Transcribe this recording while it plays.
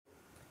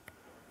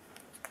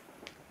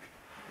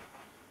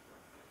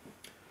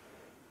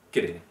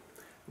Good evening.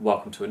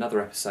 Welcome to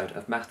another episode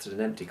of Maths in an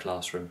Empty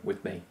Classroom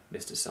with me,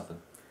 Mr.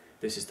 Southern.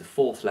 This is the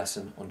fourth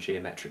lesson on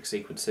geometric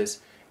sequences,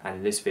 and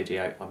in this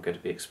video I'm going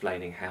to be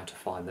explaining how to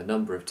find the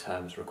number of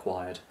terms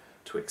required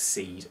to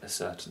exceed a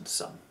certain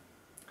sum.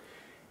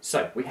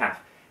 So we have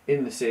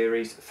in the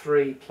series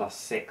 3 plus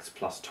 6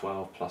 plus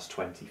 12 plus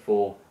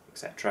 24,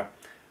 etc.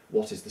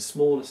 What is the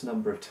smallest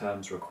number of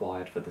terms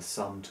required for the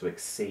sum to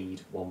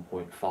exceed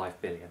 1.5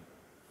 billion?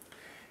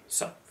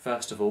 So,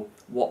 first of all,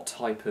 what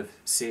type of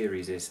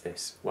series is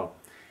this? Well,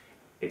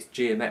 it's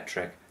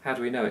geometric. How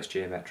do we know it's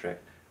geometric?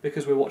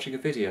 Because we're watching a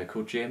video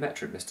called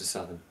Geometric, Mr.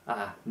 Southern.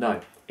 No,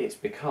 it's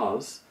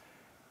because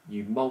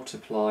you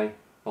multiply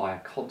by a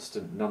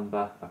constant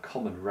number, a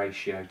common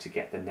ratio, to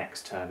get the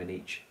next term in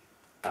each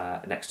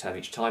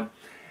time.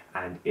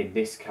 And in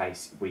this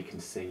case, we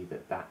can see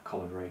that that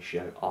common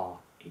ratio r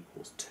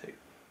equals 2.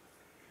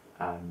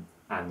 And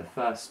the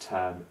first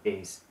term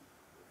is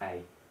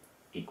a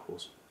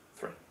equals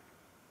 3.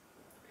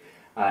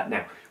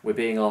 Now, we're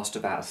being asked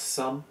about a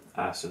sum,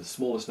 so the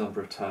smallest number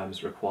of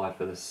terms required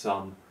for the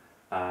sum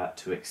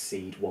to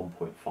exceed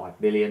 1.5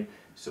 million.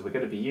 So we're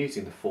going to be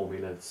using the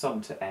formula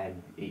sum to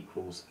n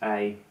equals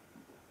a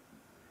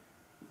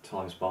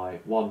times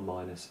by 1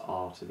 minus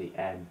r to the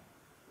n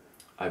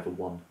over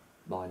 1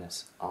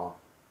 minus r.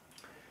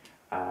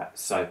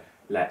 So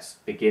let's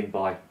begin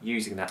by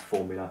using that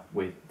formula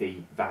with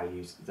the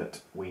values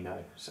that we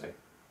know. So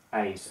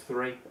a is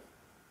 3,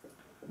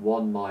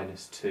 1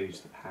 minus 2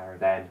 to the power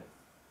of n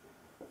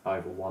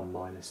over 1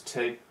 minus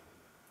 2,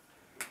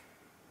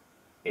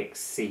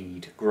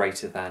 exceed,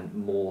 greater than,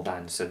 more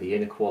than, so the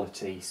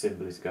inequality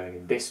symbol is going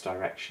in this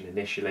direction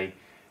initially,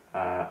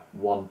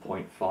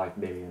 1.5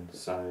 million,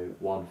 so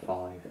 1,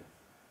 5,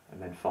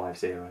 and then 5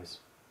 zeros.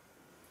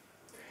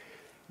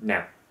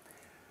 Now,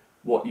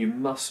 what you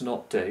must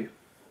not do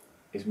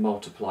is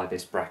multiply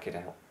this bracket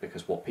out,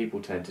 because what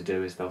people tend to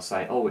do is they'll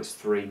say, oh, it's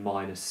 3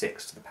 minus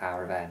 6 to the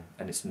power of n,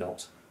 and it's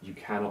not. You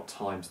cannot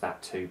times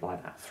that 2 by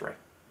that 3.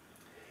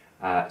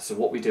 So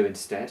what we do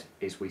instead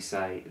is we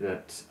say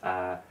that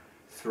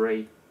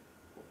 3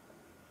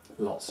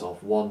 lots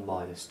of 1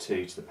 minus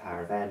 2 to the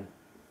power of n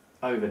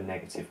over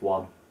negative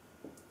 1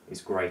 is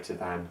greater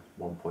than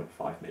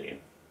 1.5 million.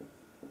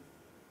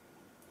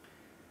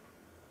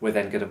 We're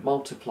then going to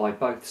multiply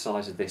both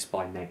sides of this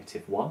by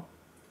negative 1.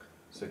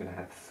 So we're going to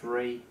have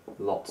 3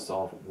 lots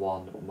of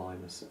 1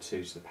 minus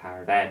 2 to the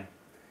power of n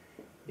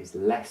is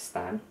less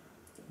than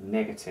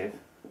negative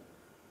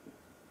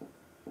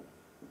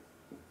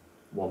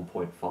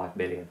 1.5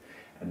 million.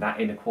 And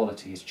that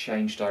inequality has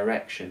changed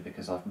direction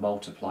because I've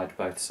multiplied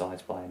both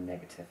sides by a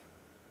negative.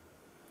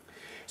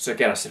 So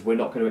again, I said we're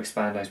not going to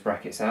expand those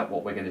brackets out.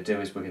 What we're going to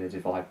do is we're going to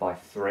divide by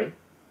 3.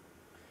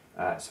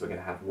 So we're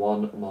going to have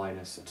 1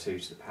 minus 2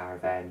 to the power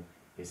of n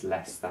is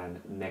less than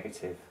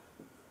negative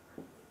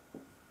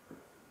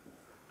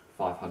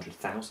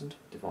 500,000,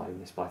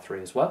 dividing this by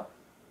 3 as well.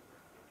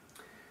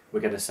 We're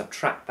going to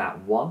subtract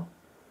that 1.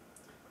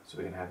 So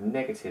we're going to have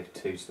negative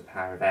 2 to the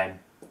power of n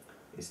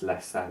is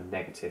less than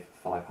negative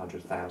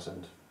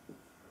 500,000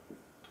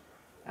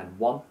 and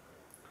 1.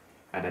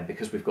 And then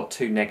because we've got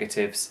two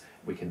negatives,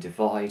 we can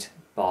divide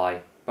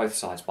by both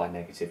sides by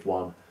negative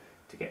 1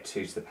 to get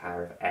 2 to the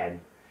power of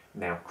n.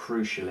 Now,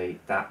 crucially,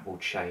 that will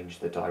change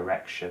the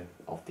direction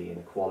of the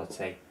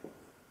inequality.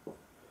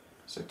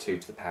 So 2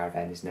 to the power of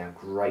n is now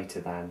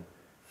greater than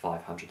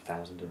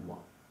 500,001.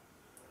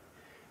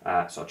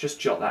 So I'll just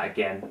jot that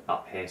again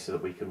up here so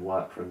that we can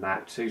work from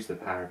that. 2 to the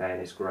power of n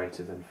is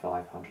greater than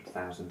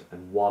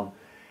 500,001,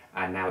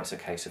 and now it's a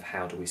case of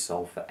how do we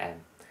solve for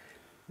n.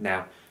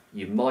 Now,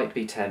 you might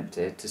be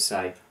tempted to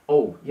say,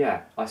 oh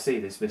yeah, I see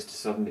this, Mr.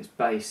 Southern, it's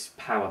base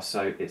power,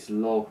 so it's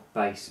log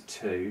base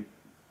 2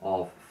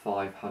 of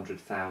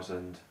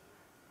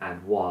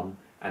 500,001,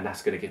 and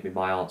that's going to give me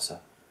my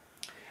answer.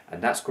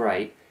 And that's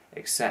great,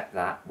 except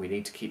that we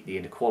need to keep the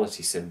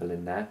inequality symbol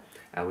in there,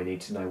 and we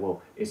need to know,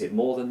 well, is it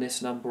more than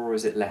this number or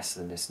is it less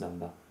than this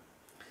number?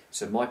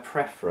 So my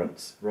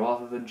preference,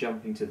 rather than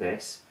jumping to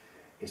this,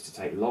 is to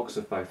take logs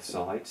of both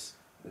sides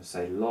and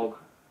say log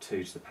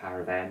 2 to the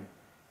power of n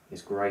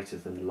is greater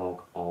than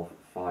log of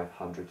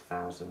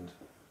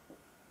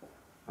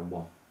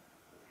 500,001.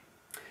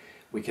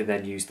 We can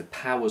then use the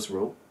powers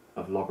rule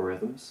of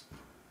logarithms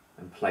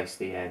and place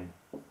the n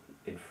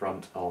in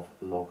front of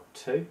log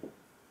 2,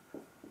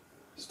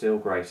 still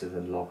greater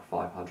than log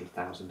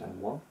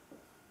 500,001.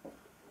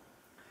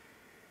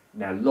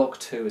 Now log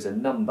 2 is a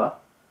number,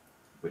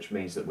 which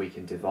means that we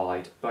can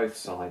divide both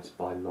sides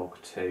by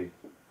log 2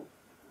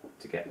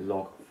 to get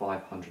log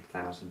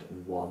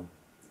 500,001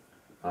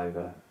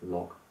 over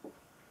log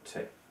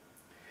 2.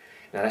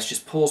 Now let's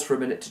just pause for a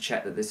minute to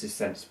check that this is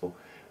sensible.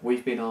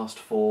 We've been asked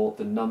for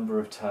the number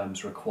of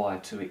terms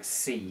required to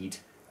exceed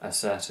a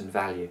certain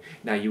value.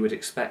 Now you would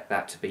expect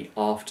that to be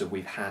after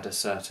we've had a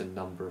certain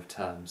number of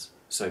terms,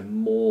 so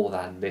more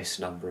than this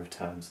number of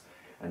terms.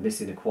 And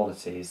this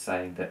inequality is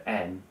saying that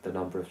n, the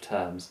number of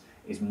terms,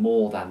 is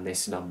more than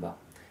this number.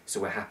 So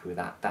we're happy with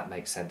that. That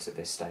makes sense at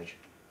this stage.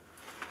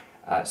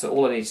 So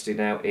all I need to do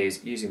now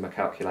is, using my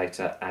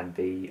calculator and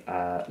the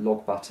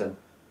log button,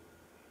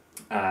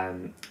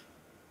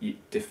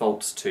 it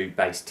defaults to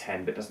base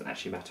 10, but it doesn't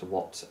actually matter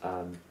what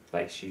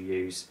base you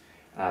use.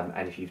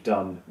 And if you've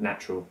done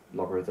natural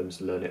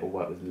logarithms, learn, it will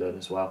work with learn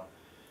as well.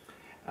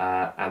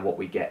 And what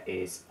we get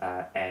is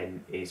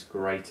n is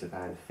greater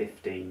than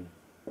 15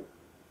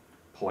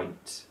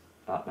 point...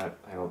 no,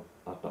 hang on,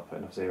 I've not put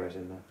enough zeros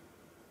in there.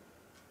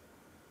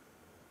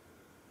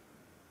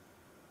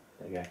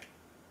 There you go.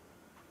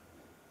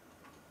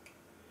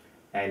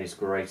 N is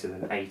greater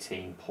than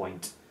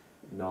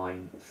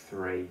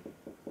 18.93,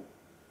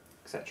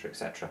 etc,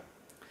 etc.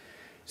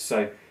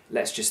 So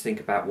let's just think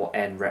about what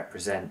n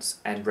represents.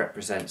 N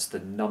represents the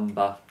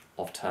number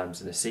of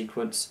terms in a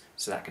sequence,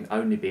 so that can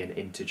only be an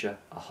integer,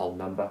 a whole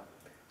number.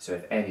 So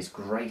if n is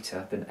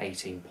greater than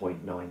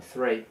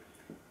 18.93,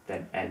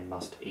 then n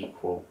must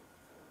equal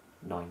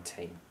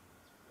 19.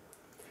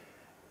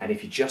 And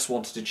if you just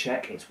wanted to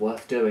check, it's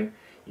worth doing,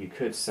 you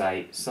could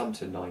say sum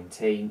to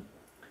 19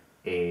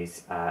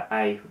 is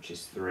a, which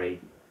is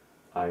 3,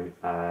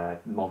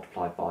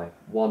 multiplied by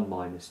 1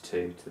 minus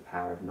 2 to the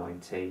power of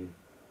 19,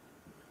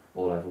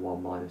 all over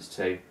 1 minus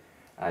 2.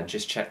 And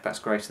just check that's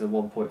greater than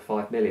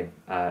 1.5 million.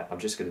 I'm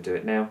just going to do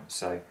it now.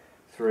 So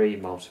 3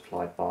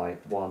 multiplied by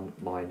 1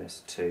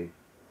 minus 2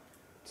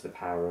 to the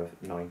power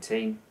of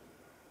 19,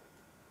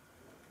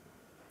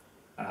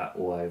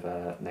 all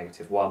over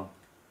negative 1,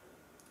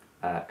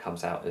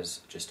 comes out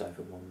as just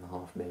over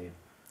 1.5 million.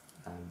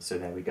 So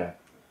there we go.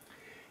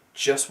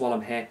 Just while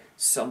I'm here,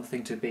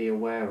 something to be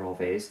aware of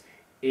is,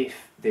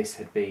 if this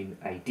had been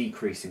a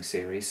decreasing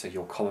series, so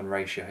your common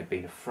ratio had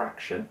been a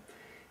fraction,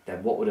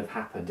 then what would have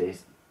happened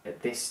is, at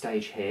this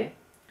stage here,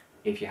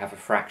 if you have a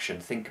fraction,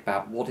 think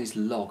about what is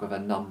log of a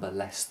number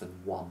less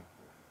than 1.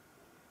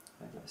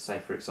 Let's say,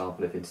 for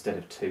example, if instead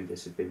of 2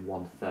 this had been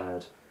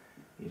 1/3,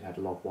 you'd had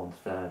log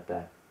 1/3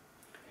 there.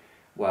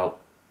 Well,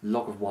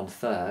 log of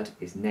 1/3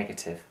 is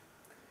negative.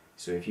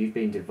 So if you've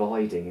been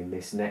dividing in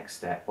this next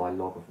step by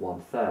log of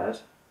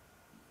 1/3,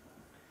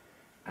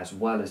 as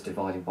well as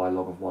dividing by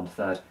log of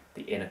 1/3,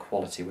 the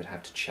inequality would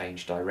have to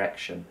change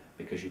direction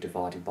because you're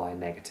dividing by a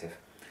negative.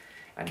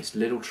 And it's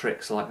little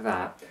tricks like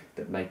that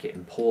that make it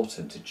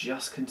important to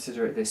just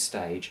consider at this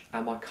stage,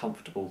 am I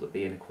comfortable that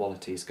the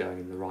inequality is going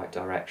in the right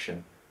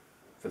direction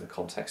for the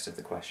context of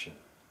the question?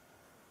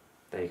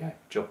 There you go,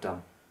 job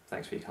done.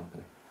 Thanks for your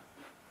company.